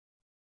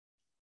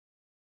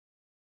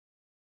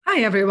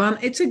Hi, everyone.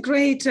 It's a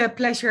great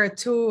pleasure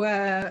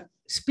to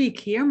speak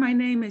here. My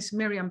name is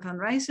Mirjam van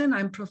Reisen.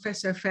 I'm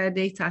Professor for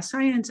Data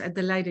Science at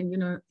the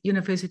Leiden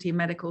University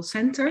Medical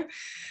Center.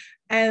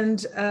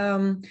 And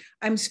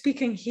I'm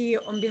speaking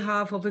here on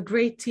behalf of a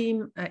great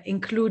team,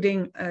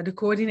 including the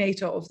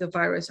coordinator of the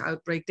Virus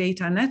Outbreak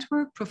Data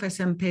Network,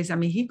 Professor Mpeza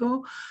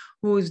Mihigo,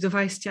 who is the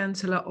Vice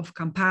Chancellor of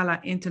Kampala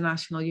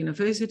International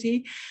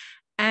University,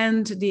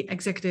 and the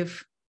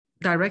Executive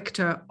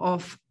Director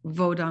of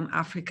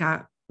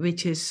VODAN-Africa,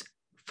 which is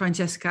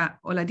Francesca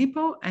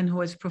Oladipo, and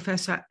who is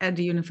professor at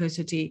the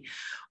University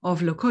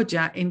of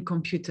Lokoja in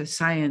computer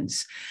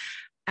science.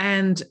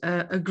 And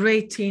a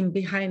great team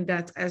behind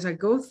that. As I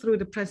go through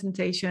the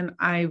presentation,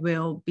 I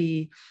will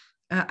be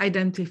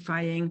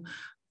identifying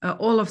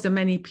all of the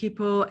many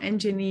people,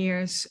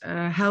 engineers,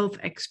 health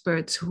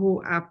experts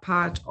who are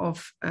part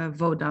of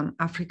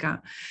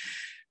VODAN-Africa.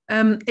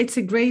 It's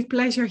a great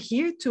pleasure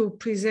here to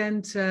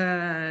present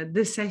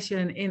this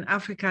session in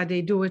Africa.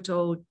 They do it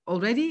all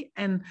already.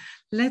 And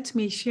let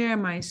me share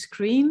my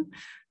screen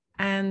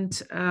and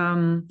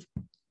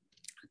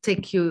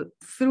take you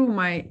through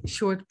my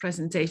short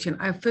presentation.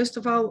 I first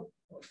of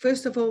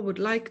all would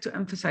like to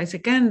emphasize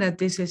again that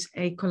this is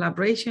a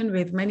collaboration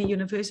with many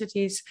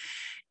universities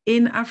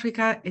in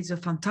Africa. It's a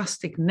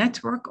fantastic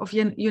network of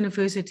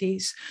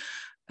universities.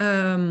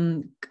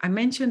 I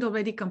mentioned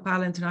already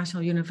Kampala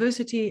International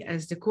University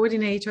as the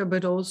coordinator,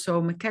 but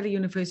also Makerere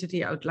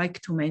University. I would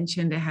like to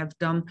mention they have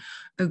done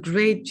a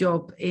great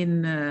job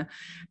in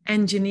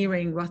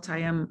engineering what I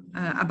am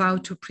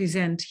about to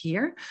present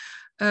here.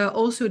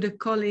 Also the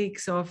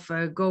colleagues of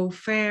Go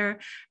Fair,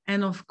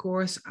 and of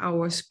course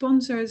our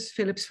sponsors,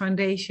 Philips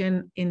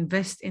Foundation,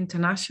 Invest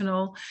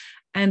International,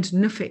 and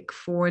NUFIC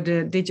for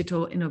the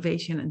Digital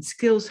Innovation and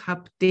Skills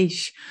Hub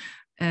DISH,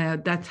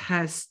 that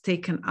has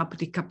taken up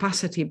the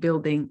capacity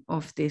building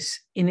of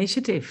this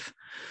initiative.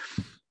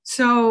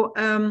 So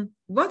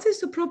what is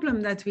the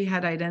problem that we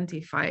had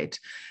identified?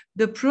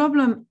 The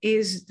problem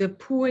is the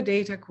poor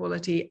data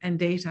quality and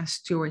data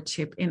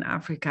stewardship in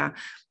Africa.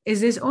 Is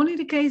this only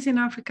the case in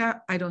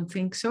Africa? I don't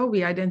think so.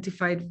 We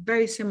identified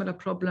very similar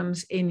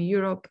problems in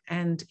Europe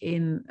and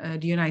in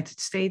the United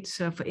States,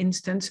 for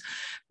instance.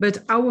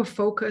 But our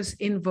focus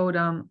in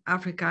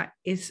VODAN-Africa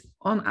is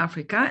on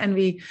Africa, and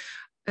we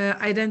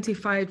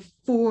identified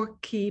 4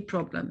 key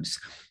problems.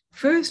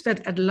 First,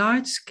 that at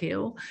large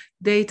scale,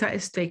 data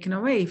is taken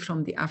away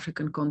from the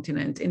African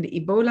continent. In the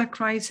Ebola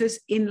crisis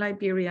in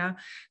Liberia,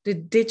 the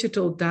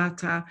digital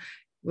data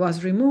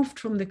was removed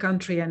from the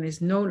country and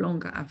is no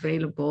longer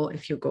available.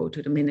 If you go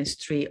to the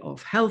Ministry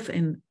of Health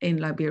in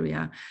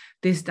Liberia,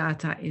 this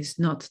data is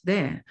not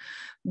there.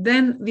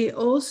 Then we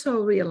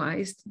also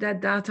realized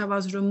that data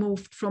was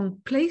removed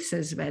from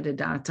places where the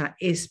data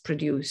is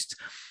produced.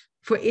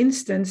 For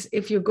instance,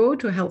 if you go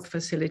to health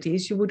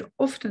facilities, you would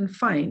often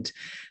find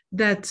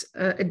that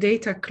a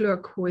data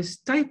clerk who is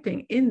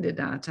typing in the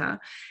data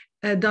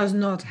does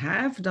not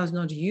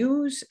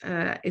use,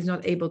 is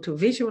not able to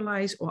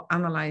visualize or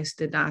analyze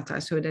the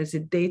data. So there's a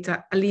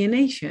data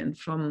alienation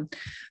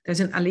there's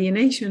an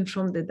alienation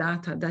from the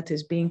data that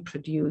is being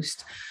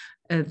produced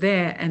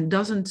there and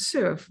doesn't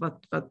serve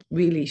what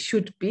really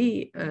should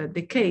be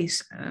the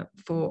case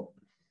for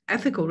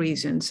ethical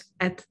reasons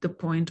at the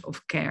point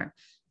of care.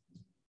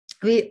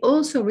 We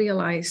also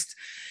realized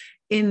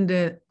in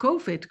the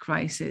COVID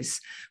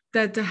crisis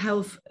that the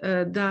health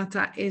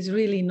data is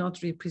really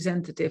not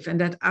representative,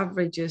 and that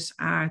averages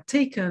are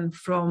taken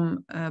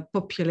from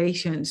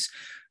populations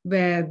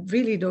where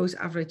really those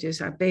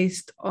averages are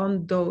based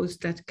on those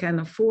that can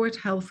afford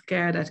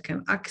healthcare, that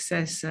can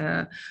access,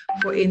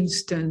 for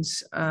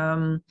instance,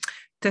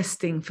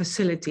 testing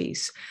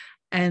facilities.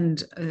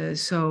 And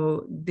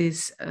so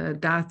this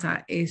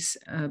data is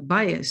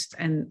biased,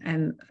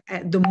 and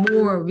the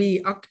more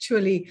we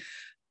actually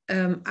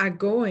are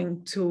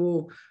going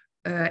to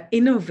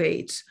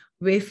innovate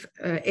with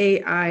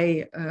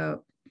AI,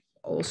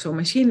 also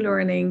machine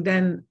learning,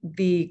 then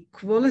the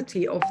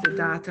quality of the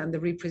data and the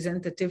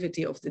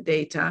representativity of the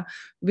data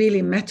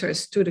really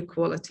matters to the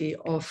quality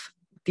of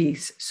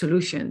these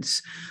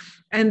solutions.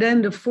 And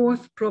then the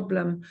 4th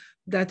problem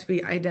that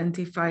we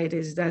identified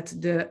is that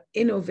the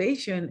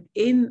innovation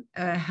in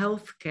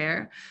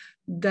healthcare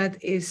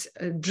that is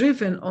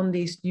driven on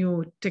these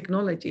new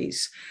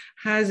technologies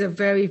has a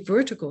very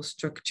vertical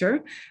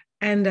structure,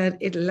 and that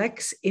it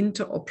lacks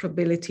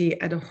interoperability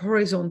at a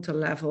horizontal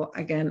level,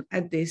 again,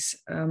 at this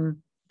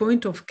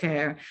point of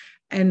care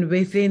and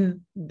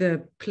within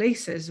the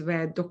places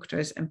where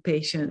doctors and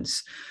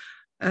patients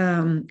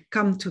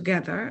come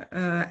together,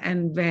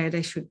 and where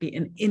there should be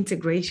an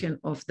integration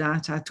of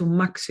data to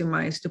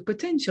maximize the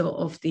potential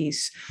of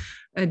these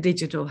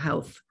digital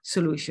health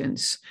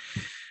solutions.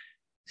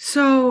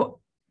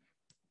 So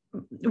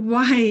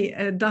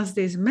why does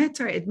this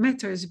matter? It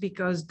matters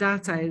because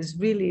data is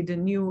really the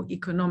new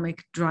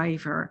economic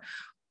driver.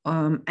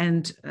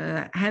 And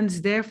hence,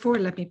 therefore,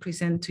 let me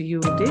present to you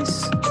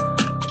this.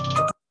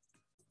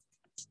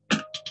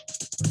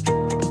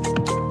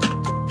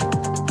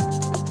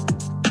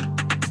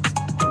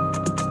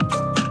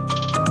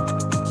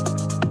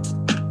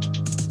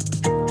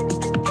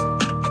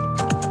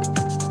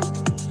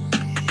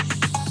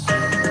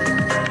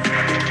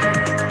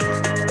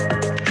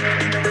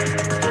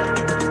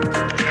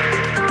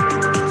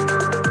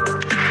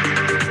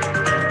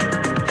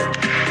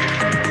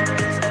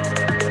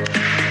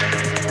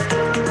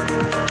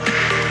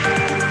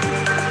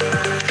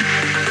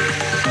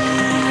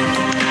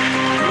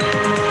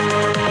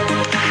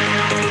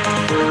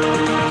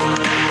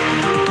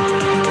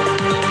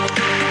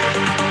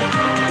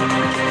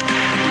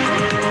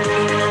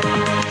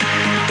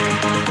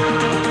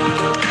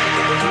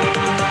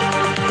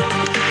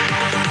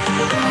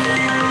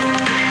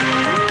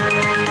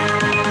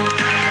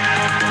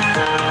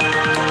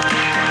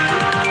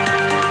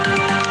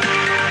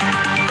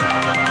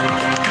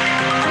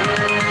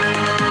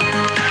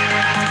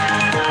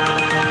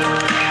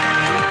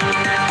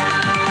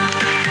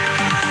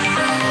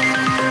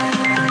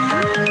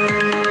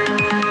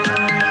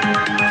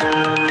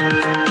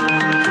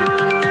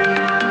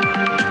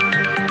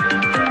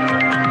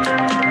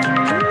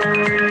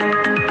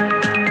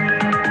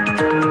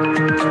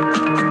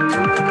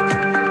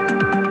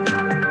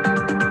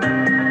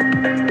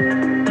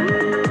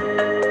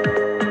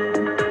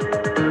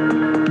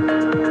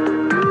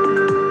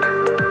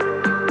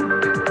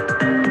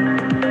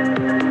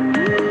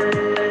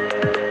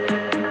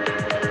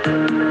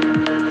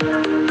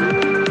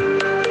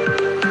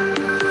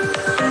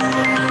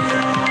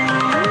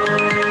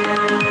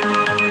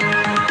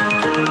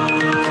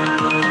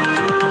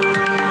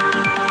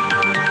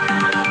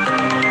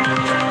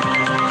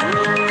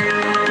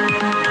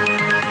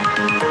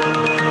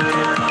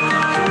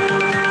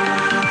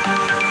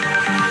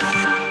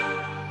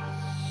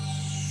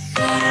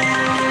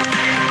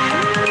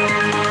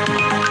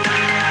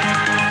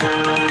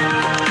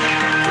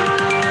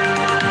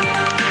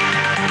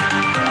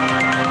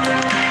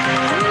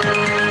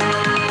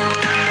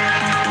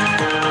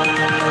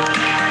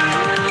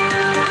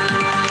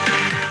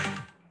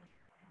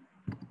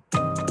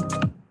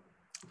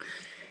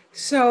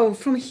 So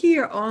from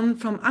here on,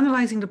 from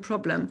analyzing the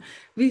problem,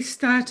 we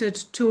started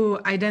to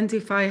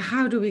identify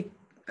how do we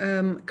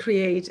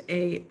create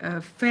a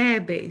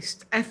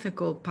fair-based,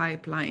 ethical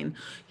pipeline.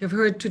 You've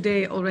heard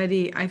today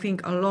already, I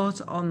think, a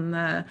lot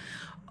on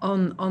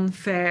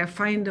fair,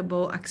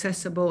 findable,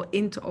 accessible,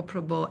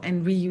 interoperable,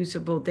 and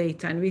reusable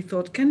data. And we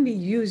thought, can we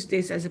use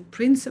this as a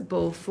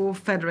principle for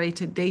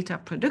federated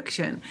data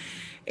production,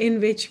 in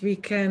which we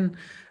can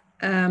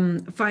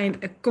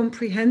find a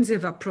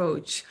comprehensive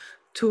approach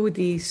to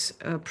these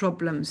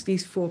problems,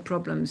 these 4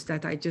 problems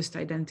that I just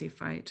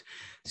identified.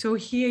 So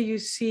here you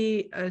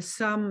see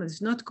some,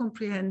 it's not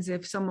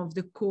comprehensive, some of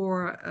the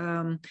core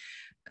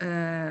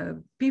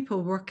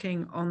people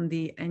working on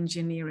the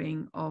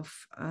engineering of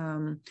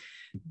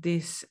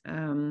this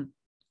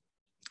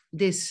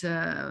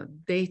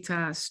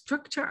data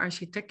structure,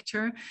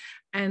 architecture,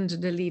 and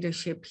the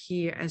leadership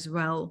here as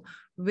well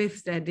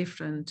with their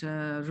different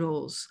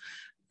roles.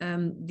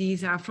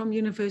 These are from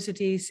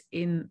universities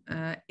in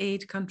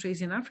 8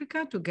 countries in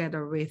Africa,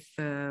 together with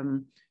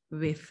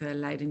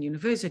Leiden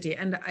University.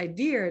 And the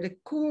idea, the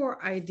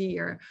core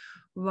idea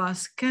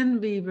was,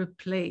 can we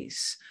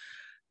replace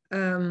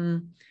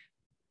the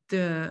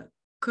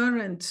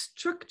current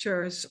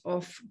structures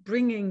of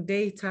bringing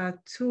data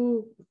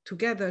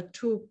together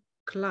to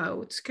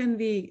clouds? Can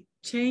we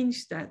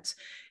change that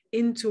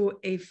into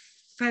a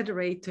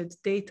federated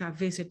data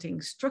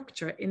visiting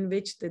structure in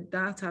which the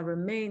data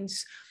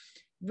remains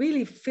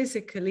really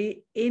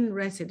physically in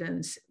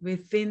residence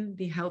within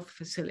the health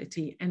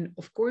facility, and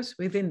of course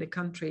within the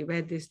country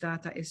where this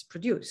data is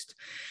produced?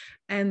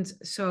 And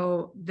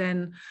so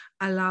then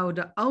allow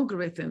the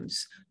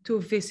algorithms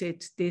to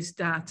visit this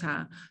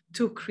data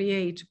to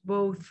create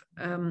both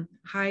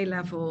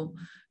high-level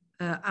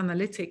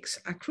analytics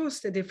across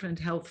the different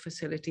health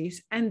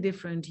facilities and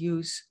different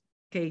use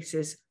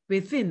cases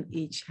within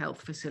each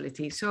health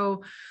facility.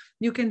 So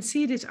you can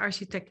see this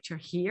architecture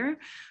here.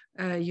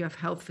 You have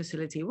health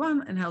facility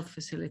 1 and health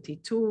facility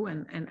 2,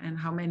 and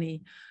how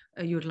many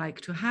you'd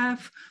like to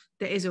have.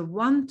 There is a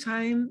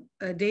one-time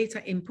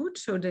data input,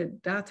 so the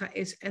data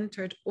is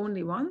entered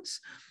only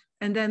once.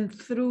 And then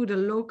through the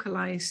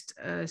localized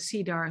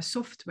CDAR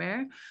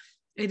software,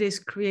 it is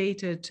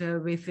created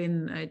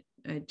within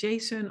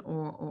JSON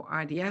or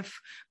RDF,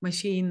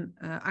 machine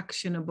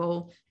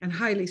actionable and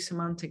highly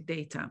semantic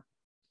data.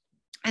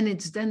 And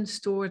it's then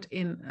stored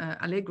in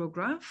Allegro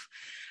graph.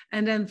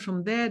 And then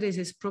from there, this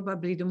is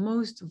probably the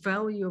most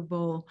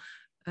valuable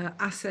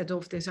asset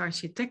of this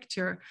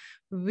architecture.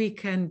 We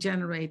can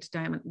generate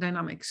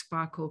dynamic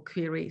Sparkle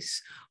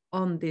queries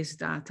on this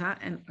data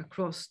and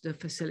across the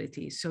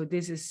facilities. So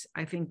this is,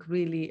 I think,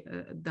 really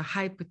the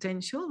high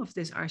potential of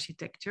this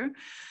architecture.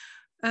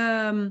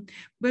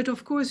 But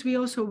of course, we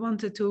also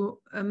wanted to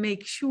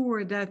make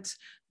sure that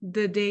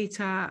the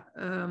data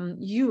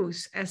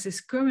use, as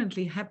is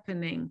currently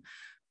happening,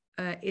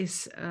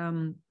 is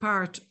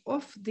part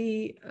of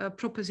the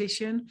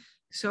proposition.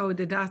 So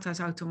the data is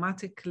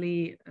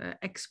automatically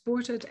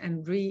exported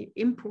and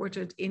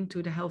re-imported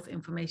into the health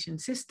information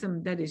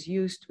system that is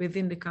used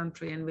within the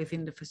country and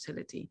within the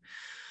facility.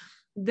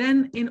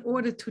 Then, in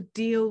order to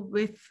deal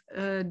with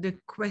the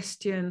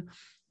question,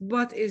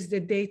 what is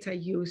the data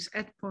use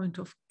at point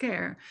of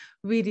care,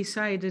 we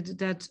decided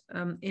that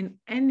in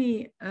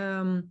any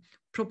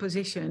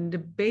proposition, the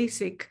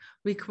basic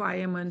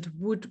requirement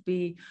would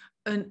be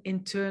an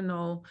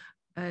internal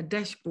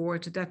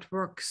dashboard that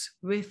works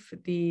with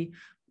the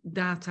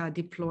data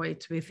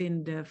deployed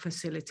within the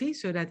facility,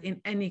 so that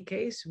in any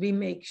case, we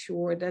make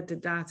sure that the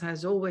data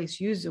is always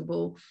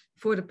usable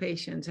for the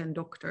patients and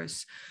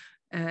doctors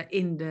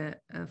in the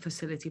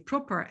facility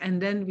proper.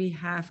 And then we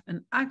have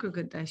an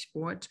aggregate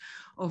dashboard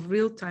of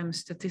real-time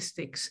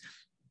statistics.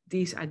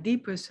 These are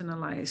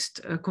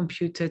depersonalized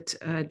computed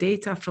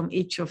data from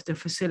each of the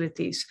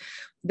facilities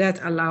that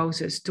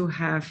allows us to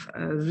have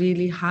a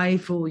really high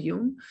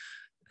volume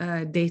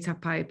data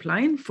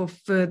pipeline for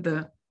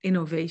further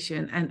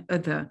innovation and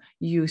other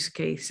use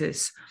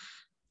cases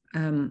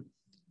and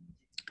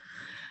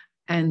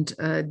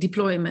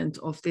deployment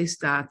of this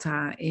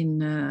data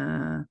in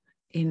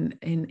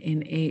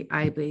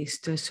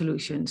AI-based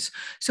solutions.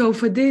 So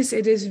for this,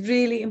 it is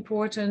really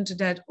important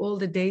that all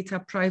the data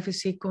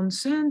privacy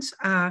concerns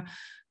are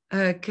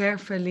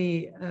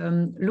carefully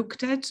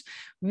looked at.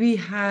 We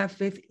have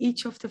with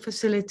each of the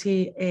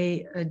facility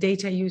a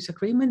data use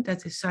agreement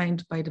that is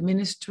signed by the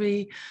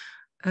ministry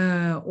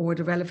or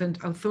the relevant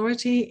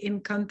authority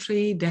in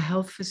country, the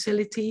health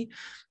facility,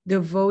 the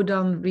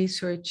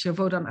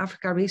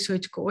VODAN-Africa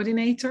research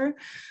coordinator,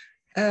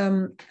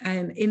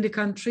 and in the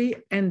country,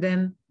 and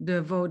then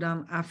the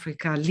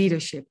VODAN-Africa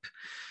leadership.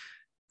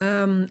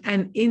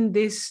 And in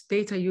this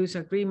data use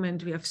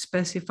agreement, we have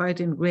specified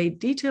in great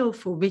detail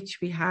for which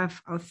we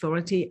have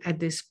authority at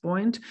this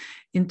point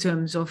in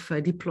terms of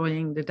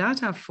deploying the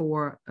data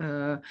for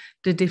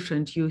the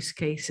different use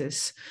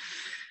cases.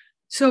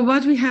 So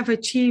what we have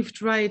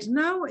achieved right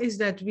now is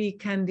that we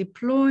can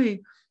deploy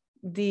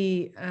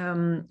the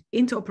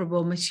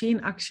interoperable machine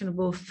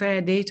actionable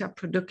fair data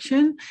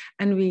production,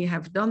 and we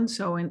have done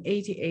so in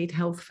 88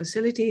 health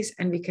facilities,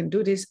 and we can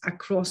do this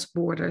across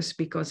borders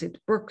because it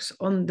works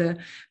on the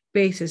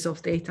basis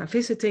of data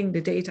visiting.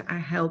 The data are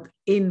held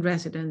in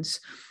residence.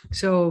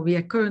 So we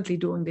are currently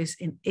doing this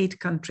in 8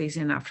 countries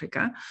in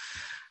Africa.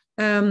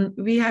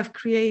 We have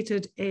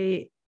created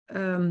a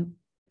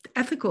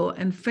ethical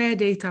and fair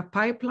data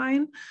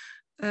pipeline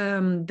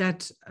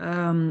that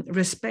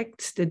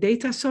respects the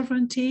data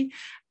sovereignty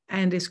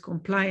and is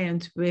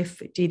compliant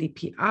with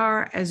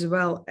GDPR, as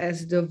well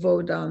as the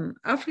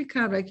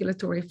VODAN-Africa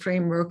regulatory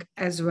framework,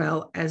 as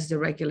well as the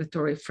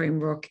regulatory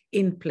framework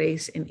in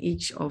place in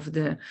each of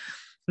the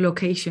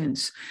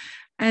locations.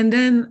 And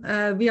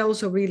then we are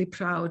also really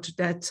proud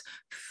that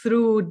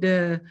through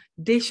the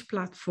DISH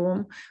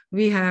platform,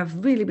 we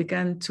have really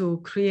begun to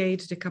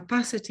create the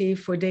capacity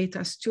for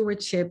data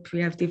stewardship.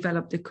 We have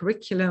developed the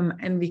curriculum,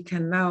 and we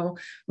can now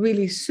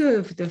really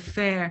serve the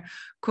FAIR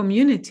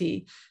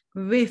community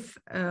with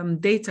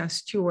data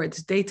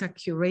stewards, data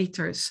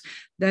curators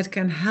that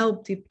can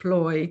help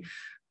deploy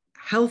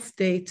health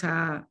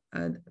data,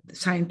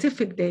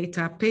 scientific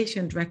data,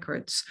 patient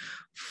records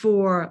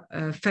for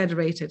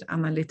federated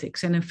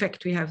analytics. And in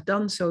fact, we have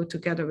done so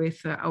together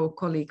with our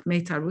colleague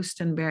Meta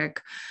Rustenberg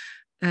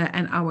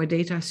and our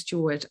data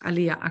steward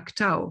Alia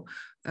Aktau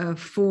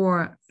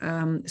for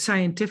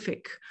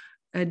scientific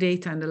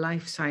data and the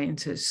life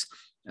sciences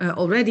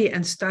already,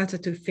 and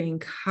started to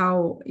think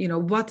how,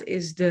 what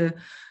is the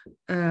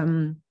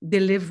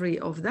delivery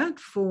of that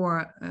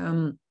for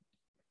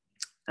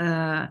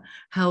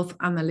health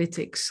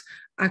analytics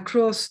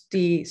across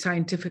the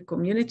scientific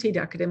community,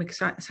 the academic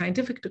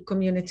scientific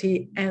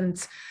community,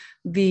 and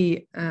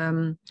the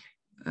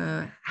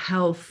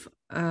health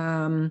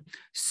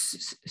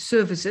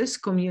services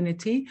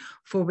community,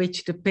 for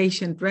which the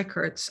patient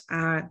records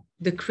are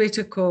the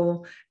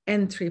critical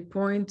entry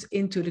point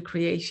into the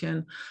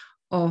creation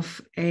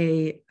of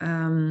a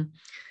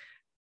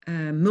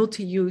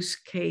multi-use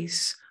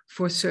case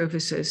for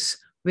services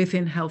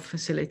within health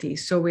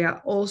facilities. So we are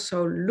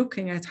also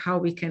looking at how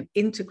we can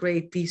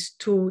integrate these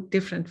 2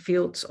 different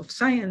fields of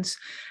science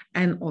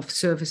and of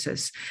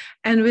services.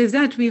 And with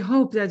that, we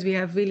hope that we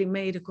have really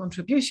made a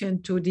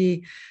contribution to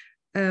the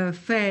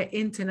fair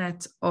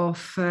internet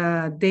of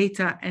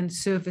data and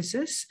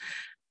services.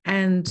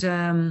 And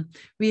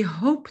we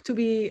hope to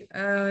be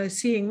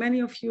seeing many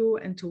of you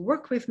and to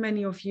work with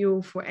many of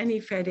you. For any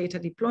fair data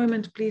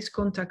deployment, please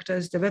contact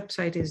us. The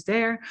website is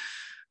there.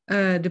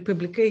 The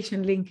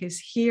publication link is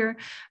here.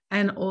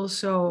 And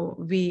also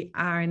we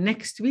are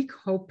next week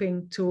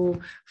hoping to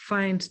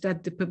find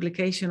that the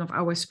publication of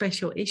our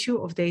special issue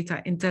of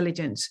data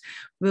intelligence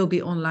will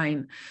be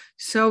online.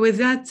 So with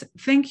that,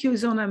 thank you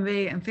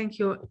ZoNMW, and thank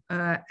you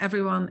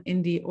everyone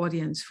in the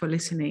audience for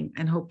listening,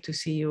 and hope to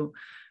see you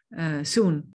soon.